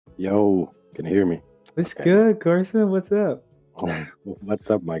Yo, can you hear me? What's Okay. good, Carson? What's up? What's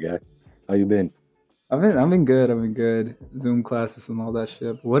up, my guy? How you been? I've been good. I've been good. Zoom classes and all that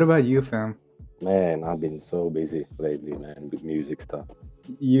shit. What about you, fam? Man, I've been so busy lately, man, with music stuff.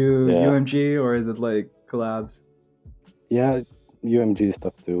 You Yeah, UMG or is it like collabs? yeah, UMG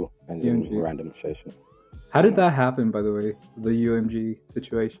stuff too, and some UMG. random session. How You did know, that happen, by the way? The UMG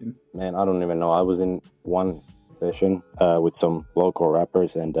situation. man, I don't even know. I was in one session with some local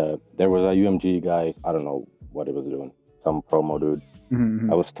rappers, and there was a UMG guy. I don't know what he was doing. Some promo dude. I Mm-hmm.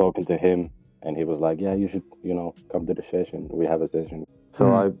 was talking to him, and he was like, "Yeah, you should, come to the session. We have a session." So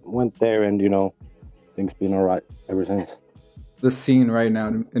I went there, and things been alright ever since. The scene right now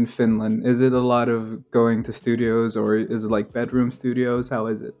in Finland, is it a lot of going to studios or is it like bedroom studios? How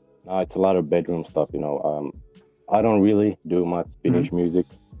is it? It's a lot of bedroom stuff. I don't really do much Finnish music,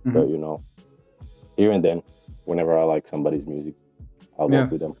 but Mm-hmm. here and then, whenever I like somebody's music, I'll Yeah.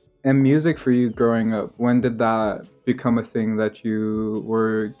 work with them. And music for you growing up, when did that become a thing that you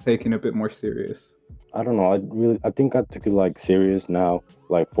were taking a bit more serious? I don't know. I think I took it like serious now,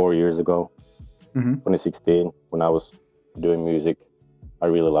 like 4 years ago, Mm-hmm. 2016, when I was doing music. I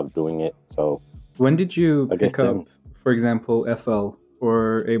really loved doing it. So When did you I guess pick then, up, for example, FL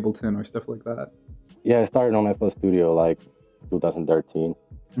or Ableton or stuff like that? yeah, I started on FL Studio like 2013.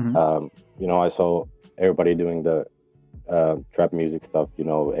 Mm-hmm. I saw everybody doing the trap music stuff,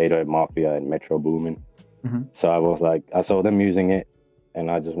 808 Mafia and Metro Boomin. Mm-hmm. So I was like, I saw them using it, and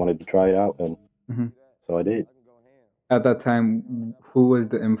I just wanted to try it out, and Mm-hmm. so I did. At that time, who was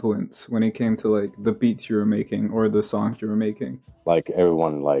the influence when it came to like the beats you were making or the songs you were making? Like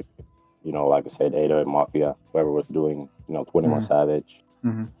everyone, like I said, 808 Mafia, whoever was doing, 21 Savage,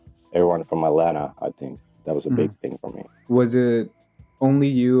 Mm-hmm. everyone from Atlanta, I think that was a big Mm-hmm. thing for me. Was it only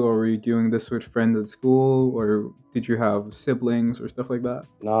you, or were you doing this with friends at school, or did you have siblings or stuff like that?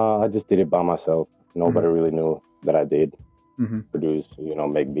 No, I just did it by myself. Nobody really knew that I did Mm-hmm. produce,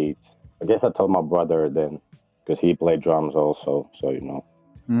 make beats. I guess I told my brother then, because he played drums also, so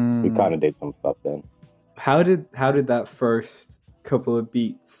we kind of did some stuff then. How did that first couple of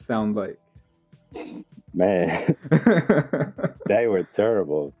beats sound like? Man, they were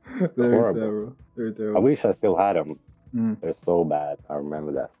terrible. Horrible. They were I terrible. wish I still had them. Mm. They're so bad. I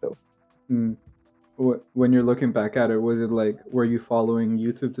remember that still. Mm. When you're looking back at it, was it like, were you following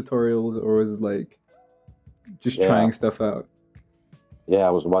YouTube tutorials, or was it like just Yeah. trying stuff out? Yeah,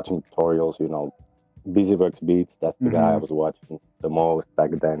 I was watching tutorials, Busyworks Beats, that's the guy I was watching the most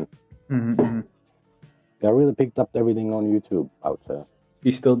back then. Mm-hmm. I really picked up everything on YouTube, I would say.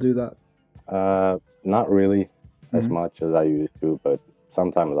 You still do that? Not really as Mhm. much as I used to, but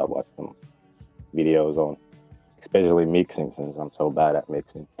sometimes I watch some videos on, especially mixing, since I'm so bad at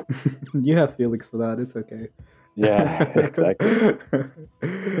mixing. You have Felix for that. It's okay. Yeah, exactly.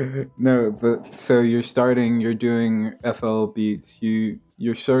 No, but so you're doing FL beats.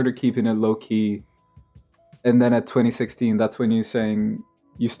 You're sort of keeping it low key, and then at 2016, that's when you're saying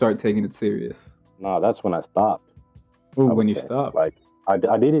you start taking it serious. No, that's when I stopped. Oh, I when would you say. stop. Like, I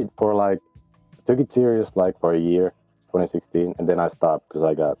did it for took it serious for a year, 2016, and then I stopped because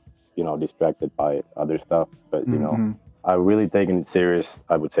I got, distracted by other stuff. But, I really taken it serious,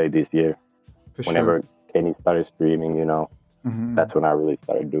 I would say, this year. For Whenever sure. Kenny started streaming, that's when I really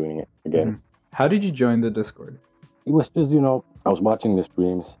started doing it again. How did you join the Discord? It was just, I was watching the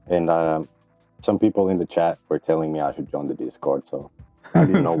streams, and some people in the chat were telling me I should join the Discord, so I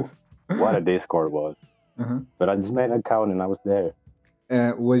didn't know what a Discord was. But I just made an account and I was there.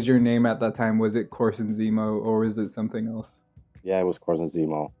 Was your name at that time, was it KORSON ZMO, or was it something else? Yeah, it was KORSON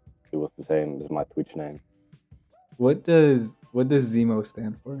ZMO. It was the same as my Twitch name. What does ZMO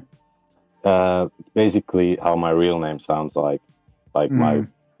stand for? Basically how my real name sounds like. Like my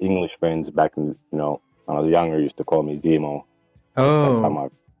English friends back in, when I was younger used to call me Zemo. That's how my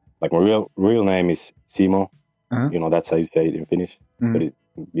real name is Simo. That's how you say it in Finnish. But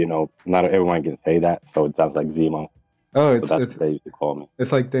not everyone can say that, so it sounds like Zemo. Oh, so that's what they used to call me.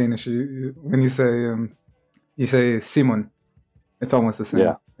 It's like Danish. When you say Simon, it's almost the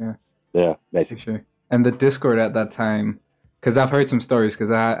same. Yeah, basically. Sure. And the Discord at that time, because I've heard some stories,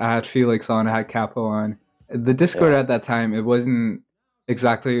 because I had Felix on, I had Capo on. The Discord at that time, it wasn't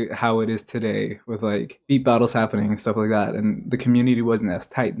exactly how it is today, with like beat battles happening and stuff like that, and the community wasn't as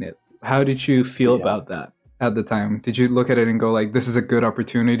tight knit. How did you feel about that at the time? Did you look at it and go like, this is a good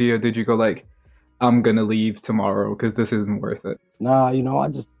opportunity, or did you go like, I'm gonna leave tomorrow because this isn't worth it? Nah, I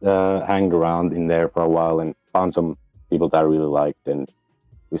just hanged around in there for a while and found some people that I really liked, and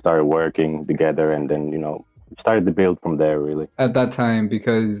we started working together, and then started to build from there, really. At that time,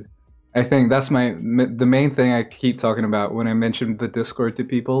 because I think that's the main thing I keep talking about when I mention the Discord to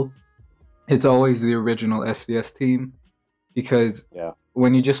people. It's always the original SVS team, because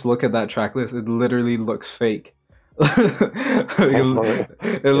when you just look at that track list, it literally looks fake. It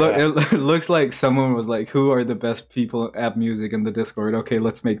looks like someone was like, who are the best people at music in the Discord? Okay,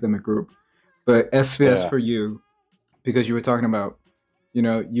 let's make them a group. But SVS for you, because you were talking about,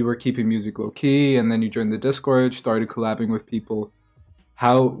 you were keeping music low key, and then you joined the Discord, started collabing with people.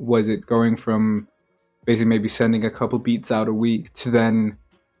 How was it going from basically maybe sending a couple beats out a week to then,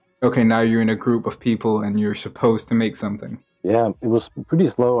 okay, now you're in a group of people and you're supposed to make something? Yeah, it was pretty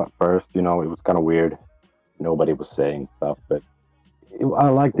slow at first. It was kind of weird. Nobody was saying stuff, but I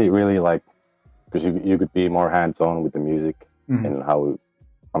liked it really, like, because you could be more hands-on with the music and how it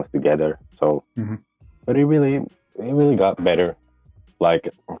comes together. So, but it really got better. Like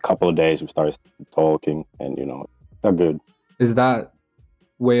a couple of days, we started talking, and it got good. Is that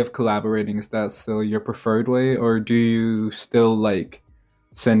way of collaborating, is that still your preferred way, or do you still like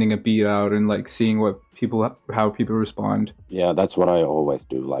sending a beat out and like seeing how people respond? Yeah, that's what I always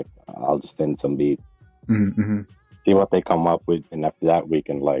do. Like, I'll just send some beats, see what they come up with, and after that we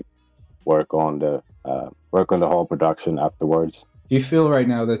can like work on the whole production afterwards. Do you feel right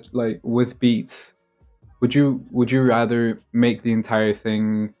now that, like, with beats, would you rather make the entire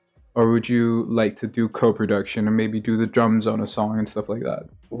thing, or would you like to do co-production and maybe do the drums on a song and stuff like that?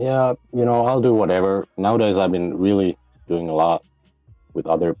 Yeah, I'll do whatever. Nowadays I've been really doing a lot with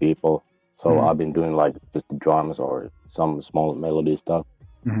other people, so I've been doing like just the drums or some small melody stuff.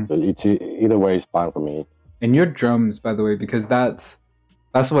 But it's either way is fine for me. And your drums, by the way, because that's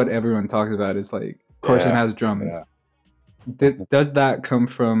what everyone talks about, is like KORSON has drums. Does that come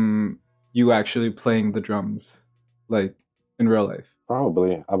from you actually playing the drums, like in real life?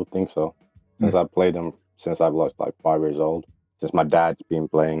 Probably, I would think so. Since I played them since I was like 5 years old. Since my dad's been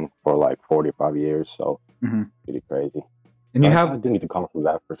playing for like 45 years, so pretty crazy. And I think it come from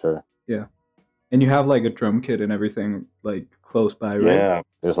that for sure. Yeah. And you have like a drum kit and everything like close by, right? Yeah,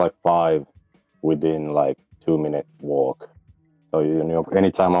 there's like 5 within like 2-minute walk. So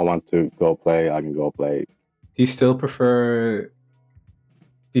anytime I want to go play, I can go play. Do you still prefer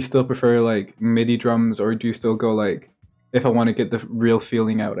like MIDI drums, or do you still go like, if I want to get the real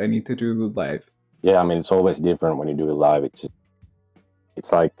feeling out, I need to do live? Yeah, I mean, it's always different when you do it live.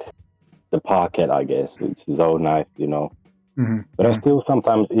 It's like the pocket, I guess. It's so nice, But I still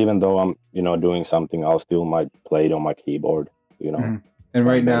sometimes, even though I'm, doing something, I'll still might play it on my keyboard, And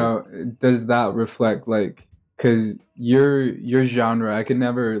right now, does that reflect like, because your genre, I could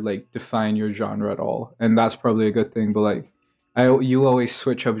never like define your genre at all, and that's probably a good thing. But like, you always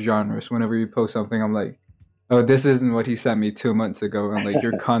switch up genres whenever you post something. I'm like, oh, this isn't what he sent me 2 months ago, and like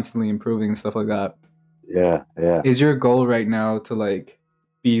you're constantly improving and stuff like that. Yeah. Is your goal right now to like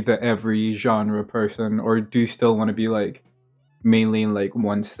be the every genre person, or do you still want to be like mainly in like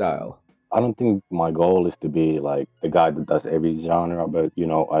one style? I don't think my goal is to be like the guy that does every genre, but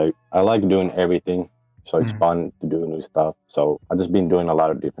I like doing everything, so it's fun to do new stuff. So I've just been doing a lot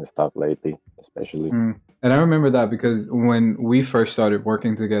of different stuff lately, especially. And I remember that because when we first started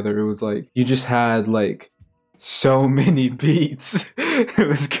working together, it was like you just had like so many beats. It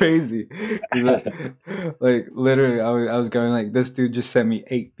was crazy. Like literally, I was going like, this dude just sent me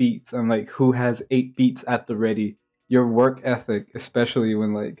 8 beats. I'm like, who has 8 beats at the ready? Your work ethic, especially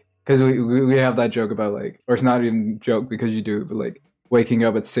when like, because we have that joke about like, or it's not even a joke because you do, but like waking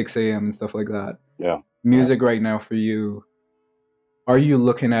up at 6 a.m. and stuff like that. Yeah. Music right now for you, are you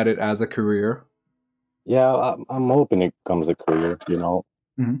looking at it as a career? Yeah, I'm hoping it becomes a career,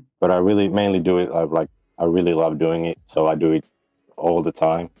 But I really mainly do it. I really love doing it, so I do it all the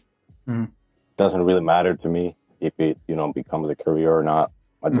time. It doesn't really matter to me if it becomes a career or not.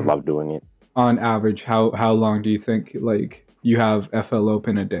 I just love doing it. On average, how long do you think like you have FL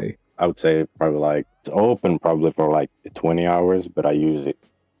open a day? I would say probably like it's open probably for like 20 hours, but I use it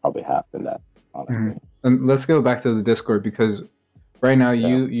probably half than that, honestly. And let's go back to the Discord, because right now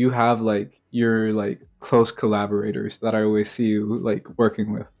you have like your like close collaborators that I always see you like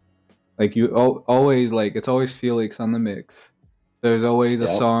working with. Like you always like, it's always Felix on the mix. There's always a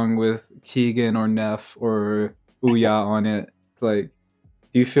song with Keegan or Neff or Ouya on it. It's like,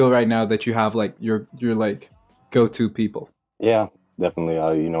 do you feel right now that you have like your like go-to people? Yeah, definitely.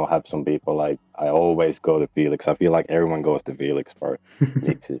 I have some people like I always go to Felix. I feel like everyone goes to Felix for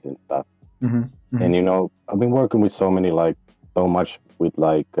mixes and stuff. And I've been working with so much with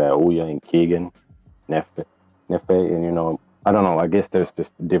like Ouya and Keegan, Nefe, and I don't know. I guess there's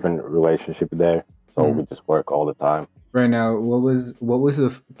just a different relationship there, so we just work all the time. Right now, what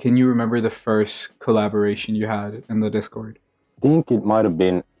was can you remember the first collaboration you had in the Discord? I think it might have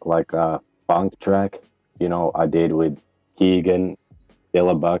been like a funk track. You know, I did with Keegan,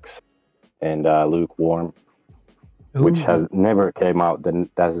 Yellow Bucks, and Lukewarm, which Ooh, has never came out. That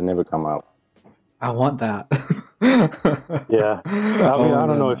has never come out. I want that. Yeah, I mean, I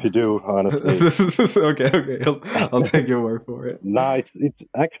don't know if you do, honestly. Okay. I'll take your word for it. Nah, it's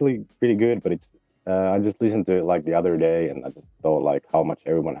actually pretty good, but it's I just listened to it like the other day, and I just thought like how much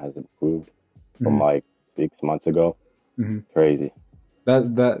everyone has improved from Mhm. like 6 months ago. Mhm. Crazy.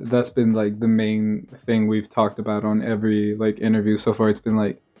 That's been like the main thing we've talked about on every like interview so far. It's been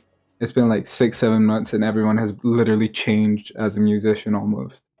like 6 7 months, and everyone has literally changed as a musician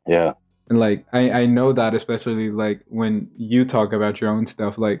almost. Yeah, And like I know that, especially like when you talk about your own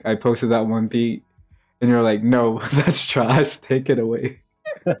stuff. Like I posted that one beat, and you're like, "No, that's trash. Take it away."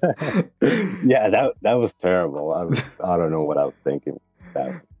 yeah, that was terrible. I don't know what I was thinking.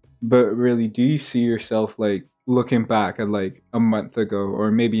 That But really, do you see yourself like looking back at like a month ago,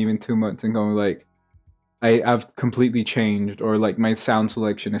 or maybe even 2 months, and going like, I've completely changed, or like my sound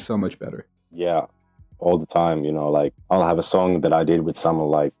selection is so much better. yeah, all the time. You know, like I'll have a song that I did with someone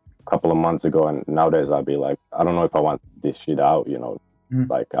like a couple of months ago, and nowadays I'll be like, I don't know if I want this shit out. You know, Mm-hmm.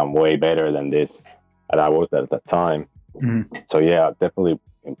 like I'm way better than this, and I was at that time. Mm-hmm. So yeah, definitely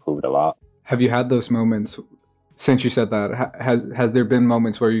improved a lot. Have you had those moments since you said that? Has there been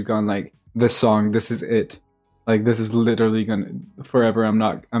moments where you've gone like, this song, this is it, like this is literally gonna forever.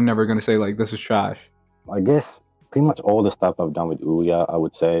 I'm never gonna say like this is trash. I guess pretty much all the stuff I've done with Ouya, I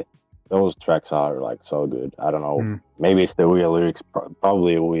would say those tracks are like so good. I don't know. Mm-hmm. Maybe it's the Ouya lyrics.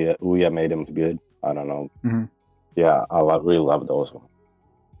 Probably Ouya made them good. I don't know. Mm-hmm. Yeah, really love those ones.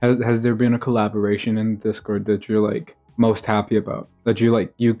 Has there been a collaboration in Discord that you're like most happy about? That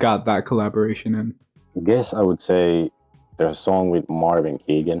you got that collaboration in? I guess I would say there's a song with Marvin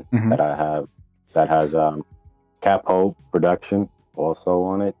Keegan Mm-hmm. that I have that has Capo production also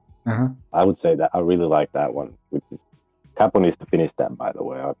on it. Uh-huh. I would say that I really like that one. Which is Capo needs to finish that, by the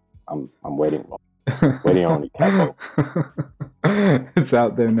way. I'm waiting on the Capo. It's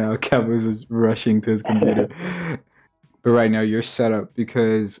out there now. Capo's just rushing to his computer. But right now you're set up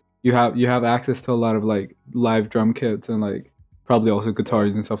because you have access to a lot of like live drum kits and like probably also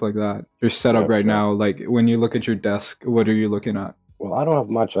guitars and stuff like that. You're set up right now. Like when you look at your desk, what are you looking at? Well, I don't have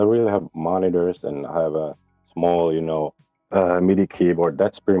much. I really have monitors and I have a small, MIDI keyboard.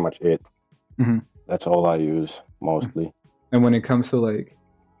 That's pretty much it. Mm-hmm. That's all I use mostly. And when it comes to like,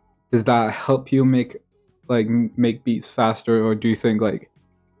 does that help you make beats faster, or do you think like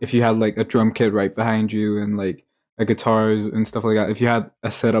if you had like a drum kit right behind you and like a guitars and stuff like that, if you had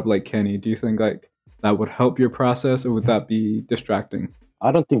a setup like Kenny, do you think like that would help your process, or would that be distracting?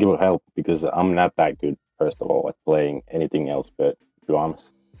 I don't think it would help because I'm not that good, first of all, at playing anything else but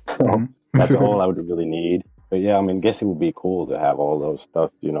drums. So that's all I would really need. But yeah, I mean, guess it would be cool to have all those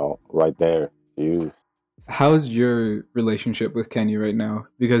stuff, right there to use. How's your relationship with Kenny right now?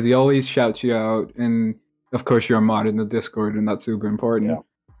 Because he always shouts you out, and of course you're a mod in the Discord, and that's super important. Yeah.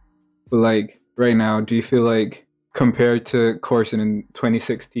 But like right now, do you feel like compared to KORSON in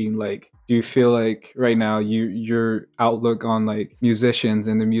 2016, like do you feel like right now your outlook on like musicians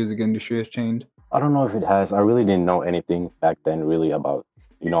in the music industry has changed? I don't know if it has. I really didn't know anything back then really about,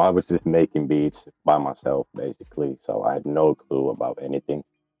 I was just making beats by myself basically. So I had no clue about anything.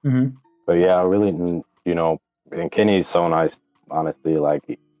 Mm-hmm. But yeah, I really didn't, and Kenny is so nice, honestly. Like,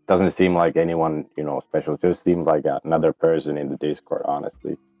 it doesn't seem like anyone, special. It just seems like another person in the Discord,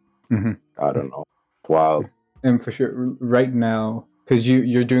 honestly. Mm-hmm. I don't know. It's wild. And for sure, right now, because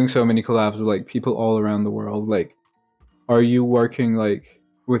you're doing so many collabs with like people all around the world, like, are you working like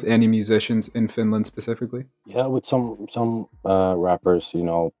with any musicians in Finland specifically? Yeah, with some rappers,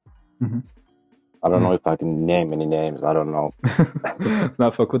 Mm-hmm. I don't know if I can name any names. I don't know. It's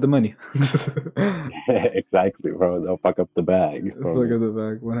not fuck with the money. Exactly, bro. Don't fuck up the bag. Fuck up the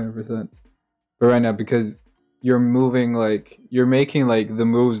bag, 100%. But right now, because you're moving, like you're making like the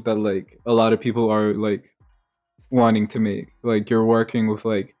moves that like a lot of people are like wanting to make. Like you're working with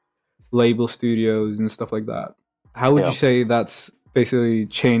like label studios and stuff like that. How would you say that's basically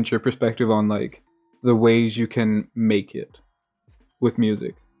changed your perspective on like the ways you can make it with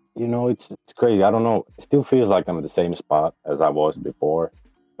music? It's crazy. I don't know. It still feels like I'm at the same spot as I was before,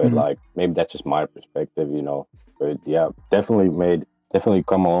 but like maybe that's just my perspective, But yeah, definitely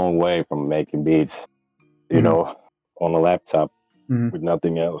come a long way from making beats, on a laptop with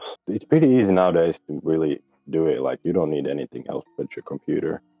nothing else. It's pretty easy nowadays to really do it. Like you don't need anything else but your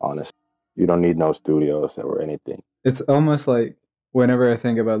computer. Honestly, you don't need no studios or anything. It's almost like whenever I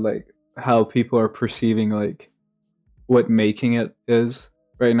think about like how people are perceiving like what making it is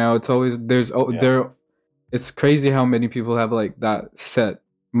right now, it's always there. It's crazy how many people have like that set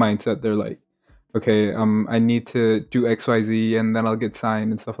mindset. They're like, okay, I need to do XYZ and then I'll get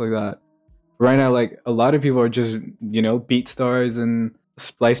signed and stuff like that. Right now, like a lot of people are just, beat stars and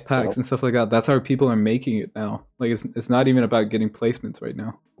splice packs and stuff like that. That's how people are making it now. Like it's not even about getting placements right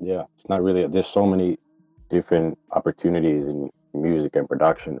now. Yeah, it's not really. There's so many different opportunities in music and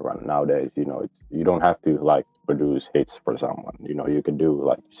production run nowadays. You don't have to like produce hits for someone. You can do,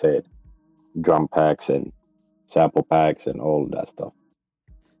 like you said, drum packs and sample packs and all of that stuff.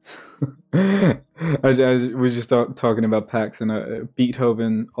 We're just talking about packs and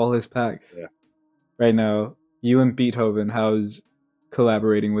Beethoven, all his packs. Yeah. Right now, you and Beethoven, how's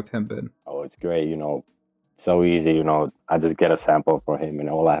collaborating with him been? Oh, it's great. So easy. I just get a sample for him, and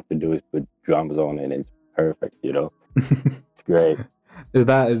all I have to do is put drums on it, and it's perfect. It's great. Is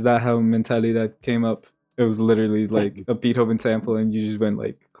that how mentality that came up? It was literally like a Beethoven sample, and you just went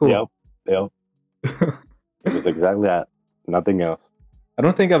like, "Cool." Yep. It was exactly that. Nothing else. I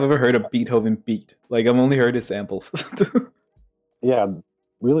don't think I've ever heard a Beethoven beat. Like I've only heard his samples. Yeah,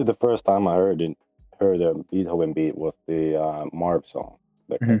 really, the first time I heard a Beethoven beat was the Marv song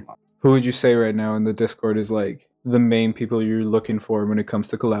that came out. Who would you say right now in the Discord is like the main people you're looking for when it comes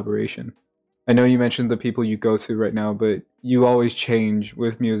to collaboration? I know you mentioned the people you go to right now, but you always change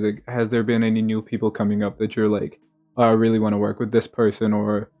with music. Has there been any new people coming up that you're like, oh, I really want to work with this person,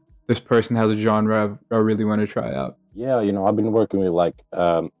 or this person has a genre I really want to try out? Yeah, I've been working with like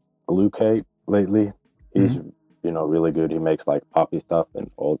Luke lately. He's really good. He makes like poppy stuff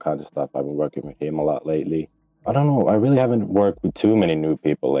and all kinds of stuff. I've been working with him a lot lately. I don't know. I really haven't worked with too many new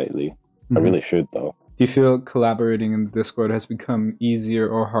people lately. I really should, though. Do you feel collaborating in the Discord has become easier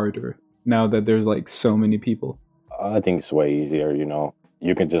or harder now that there's like so many people? I think it's way easier.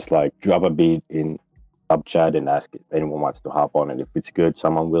 You can just like drop a beat in up chat and ask if anyone wants to hop on, and if it's good,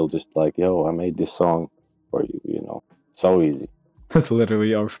 someone will just like, yo, I made this song for you. So easy. That's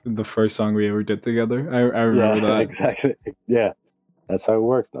literally the first song we ever did together. I remember that. Exactly. Yeah, that's how it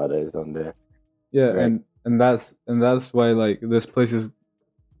works nowadays on there. Yeah, right. and that's why like this place is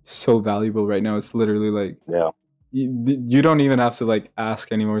so valuable right now. It's literally like you don't even have to like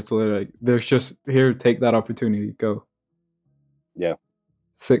ask anymore. It's literally like there's just here, take that opportunity, go. Yeah.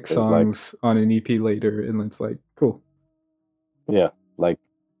 6 songs on an EP later, and it's like cool. Yeah, like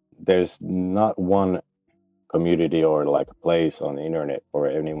there's not one community or like a place on the internet for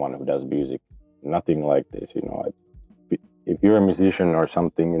anyone who does music. Nothing like this. If you're a musician or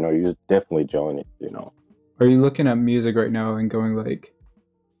something, you definitely join it. Are you looking at music right now and going like,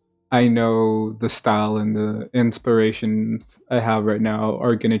 I know the style and the inspirations I have right now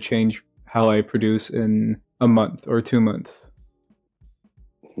are going to change how I produce in a month or 2 months?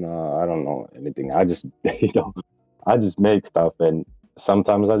 No, I don't know anything. I just, I just make stuff, and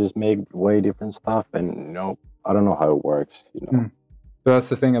sometimes I just make way different stuff, and I don't know how it works. But that's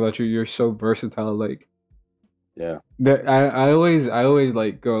the thing about you. You're so versatile. Like, yeah. I always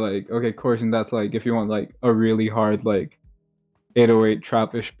like go like, okay, KORSON, that's like if you want like a really hard like 808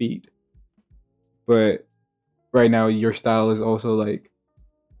 trappish beat. But right now your style is also like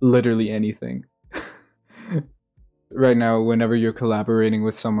literally anything. Right now, whenever you're collaborating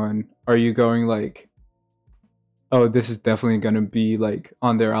with someone, are you going like, oh, this is definitely going to be like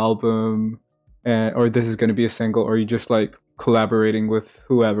on their album, or this is going to be a single, or are you just like collaborating with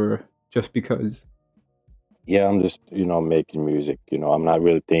whoever just because? Yeah, I'm just, making music. I'm not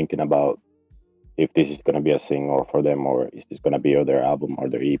really thinking about if this is going to be a single for them or is this going to be their album or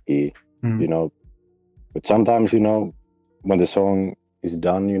their EP, But sometimes, when the song is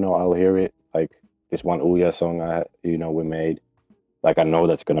done, I'll hear it. Like this one Ouya song we made. Like I know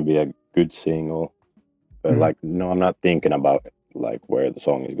that's going to be a good single. But like, no, I'm not thinking about it, like where the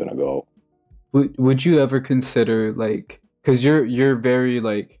song is going to go. Would you ever consider like, because you're very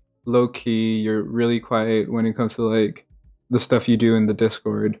like low key, you're really quiet when it comes to like the stuff you do in the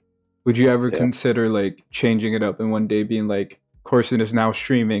Discord. Would you ever consider like changing it up and one day being like, KORSON is now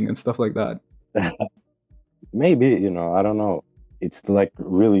streaming and stuff like that? Maybe, I don't know. It's like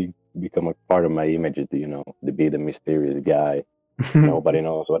really become a part of my image, to be the mysterious guy. Nobody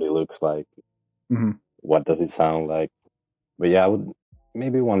knows what he looks like. What does it sound like? But yeah,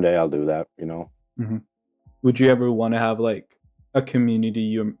 maybe one day I'll do that, Would you ever want to have like a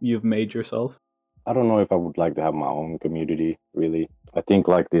community you've made yourself? I don't know if I would like to have my own community, really. I think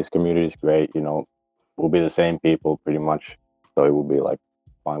like this community is great, we'll be the same people pretty much. So it will be like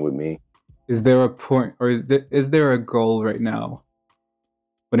fine with me. Is there a point, or is there a goal right now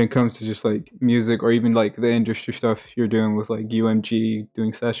when it comes to just like music or even like the industry stuff you're doing with like UMG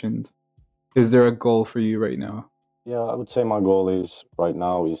doing sessions? Is there a goal for you right now? Yeah, I would say my goal is right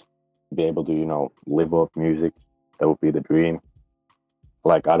now is to be able to, live off music. That would be the dream.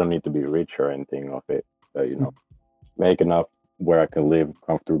 like I don't need to be rich or anything of it, but make enough where I can live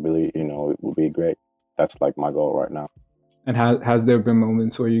comfortably. It would be great. That's like my goal right now. And has there been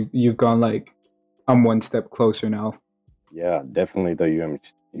moments where you've gone like, I'm one step closer now? Yeah, definitely the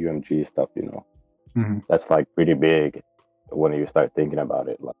UMG stuff. That's like pretty big when you start thinking about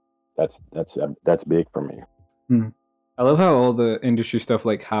it. Like that's big for me. I love how all the industry stuff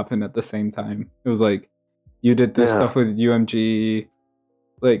like happened at the same time. It was like you did this stuff with UMG,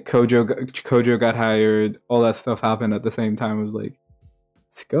 like Kojo got hired, all that stuff happened at the same time. It was like,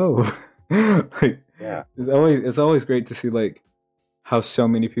 let's go. Like, yeah, it's always great to see like how so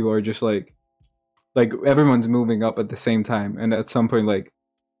many people are just like everyone's moving up at the same time, and at some point like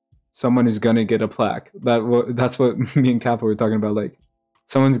someone is gonna get a plaque. That's what me and Kappa were talking about. Like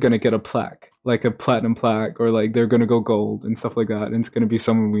someone's gonna get a plaque, like a platinum plaque, or like they're gonna go gold and stuff like that, and it's gonna be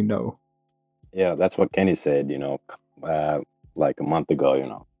someone we know. Yeah, that's what Kenny said. Like a month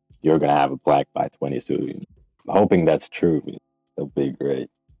ago. You're gonna have a plaque by 22. I'm hoping that's true. It'll be great.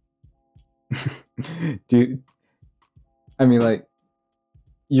 I mean, like,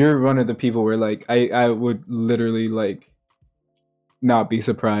 you're one of the people where like I would literally like not be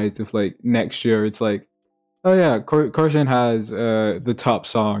surprised if like next year it's like, oh yeah, Korson has the top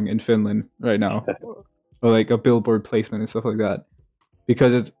song in Finland right now, or like a Billboard placement and stuff like that,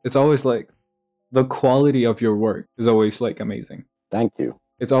 because it's always like the quality of your work is always like amazing. Thank you.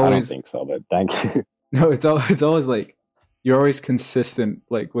 It's always, I don't think so, but thank you. No, it's always like you're always consistent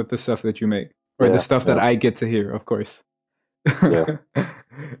like with the stuff that you make, or the stuff that I get to hear, of course. Yeah.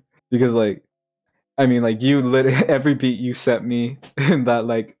 Because like, I mean, like you every beat you sent me in that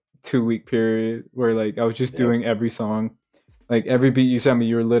like 2-week period where like I was just doing every song, like every beat you sent me,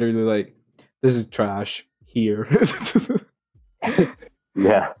 you were literally like, this is trash here.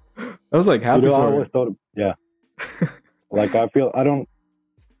 Yeah. I was like happy for I always thought, like I don't,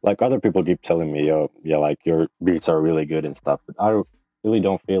 like other people keep telling me, like your beats are really good and stuff, but I really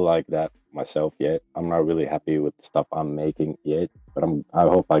don't feel like that myself yet. I'm not really happy with the stuff I'm making yet, but I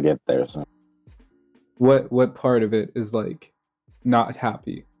hope I get there soon. What part of it is like not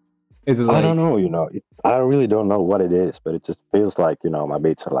happy? Is it like, I don't know, I really don't know what it is, but it just feels like, my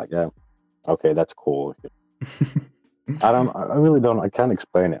beats are like, yeah, okay, that's cool. I can't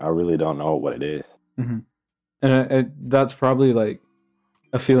explain it. I really don't know what it is. Mm-hmm. And that's probably like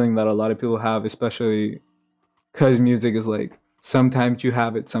a feeling that a lot of people have, especially because music is like, sometimes you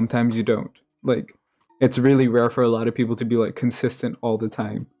have it, sometimes you don't. Like, it's really rare for a lot of people to be like consistent all the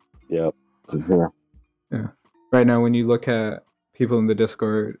time. Yep, for sure. Yeah. Right now, when you look at people in the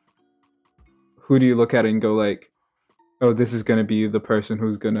Discord, who do you look at and go like, oh, this is going to be the person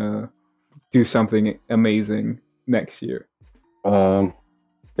who's going to do something amazing next year?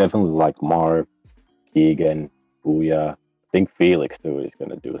 Definitely like Marv, Keegan, Booyah. I think Felix too is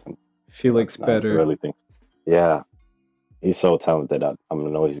going to do something. Felix better. I really think. Yeah. He's so talented. I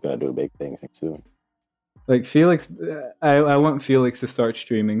know he's going to do big things soon. Like Felix, I want Felix to start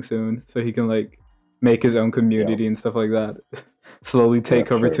streaming soon so he can like make his own community and stuff like that. Slowly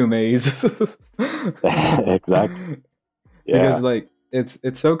take over to Maze. Exactly. Yeah. Because like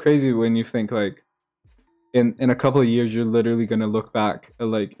it's so crazy when you think like in a couple of years you're literally gonna look back at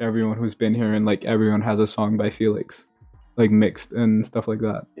like everyone who's been here and like everyone has a song by Felix, like mixed and stuff like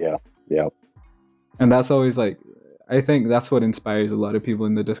that. Yeah. Yeah. And that's always like, I think that's what inspires a lot of people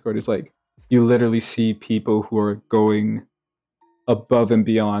in the Discord. It's like you literally see people who are going above and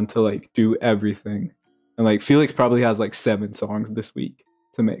beyond to like do everything. And like Felix probably has like 7 songs this week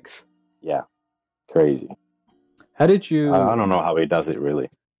to mix. Yeah. Crazy. How did you I don't know how he does it really.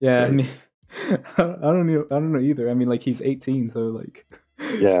 Yeah, I mean I don't know either. I mean like he's 18, so like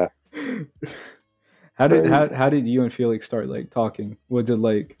yeah. How did you and Felix start like talking? Was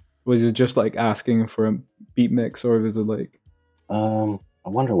it just like asking for a beat mix, or was it like I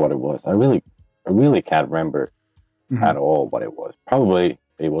wonder what it was. I really can't remember at all what it was. Probably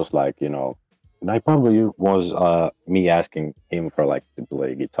it was like, I probably was me asking him for like to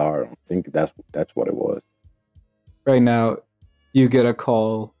play guitar. I think that's what it was. Right now, you get a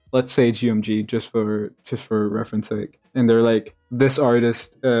call, let's say GMG, just for reference sake, and they're like, this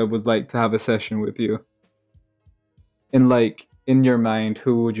artist would like to have a session with you. And like in your mind,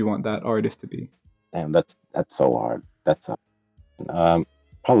 who would you want that artist to be? Damn, that's so hard.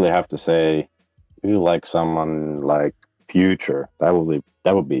 Probably have to say, you like someone like Future. That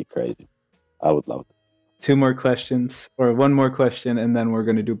would be crazy. I would love it. 2 more questions, or 1 more question, and then we're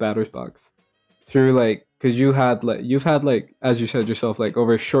gonna do Batter's Box. Through like, because you've had like, as you said yourself, like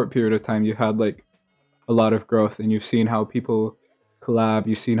over a short period of time, you had like a lot of growth, and you've seen how people collab,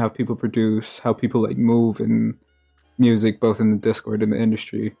 you've seen how people produce, how people like move and music, both in the Discord and the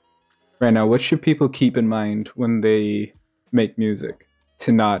industry right now, what should people keep in mind when they make music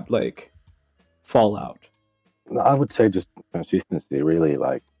to not like fall out? I would say just consistency, really,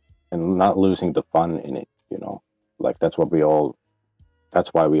 like, and not losing the fun in it. Like that's what we all. That's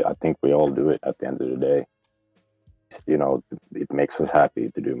why I think we all do it at the end of the day. It makes us happy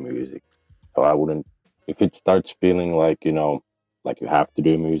to do music. So I wouldn't, if it starts feeling like, like you have to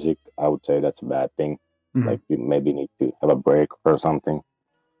do music, I would say that's a bad thing. Mm-hmm. Like you maybe need to have a break or something.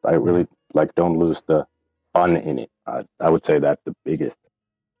 I really like don't lose the fun in it. I would say that's the biggest.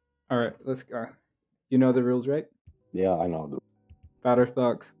 All right, let's go. You know the rules, right? Yeah, I know. Batter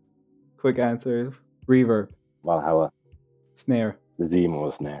thugs, quick answers, reverb, Valhalla, snare, the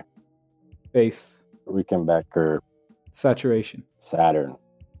ZMO snare, bass, Rickenbacker, saturation, Saturn,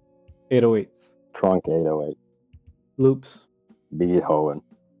 808s, trunk 808, loops, Beethoven,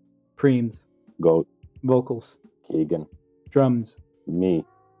 preams, goat, vocals, Keegan, drums, me,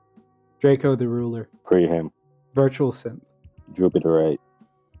 Draco the ruler, pre him, virtual synth, Jupiter 8,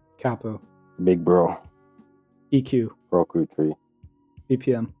 capo, big bro, EQ, Pro Crew 3,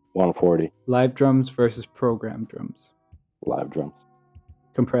 BPM, 140, live drums versus programmed drums, live drums,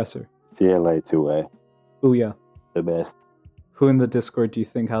 compressor, CLA 2A, Ouya, the best. Who in the Discord do you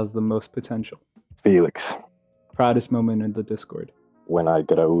think has the most potential? Felix. Proudest moment in the Discord? When I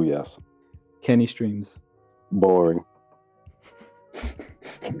get a Ouyas. Kenny streams. Boring.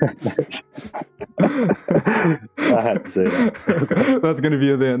 I had to say that. That's going to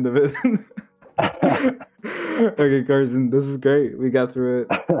be at the end of it. Okay, Carson, this is great. We got through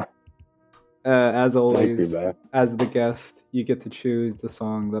it. As always, as the guest, you get to choose the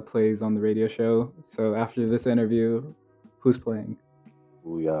song that plays on the radio show. So after this interview, who's playing?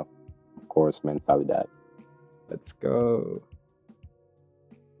 Ouya, of course, Mentalidad. Let's go.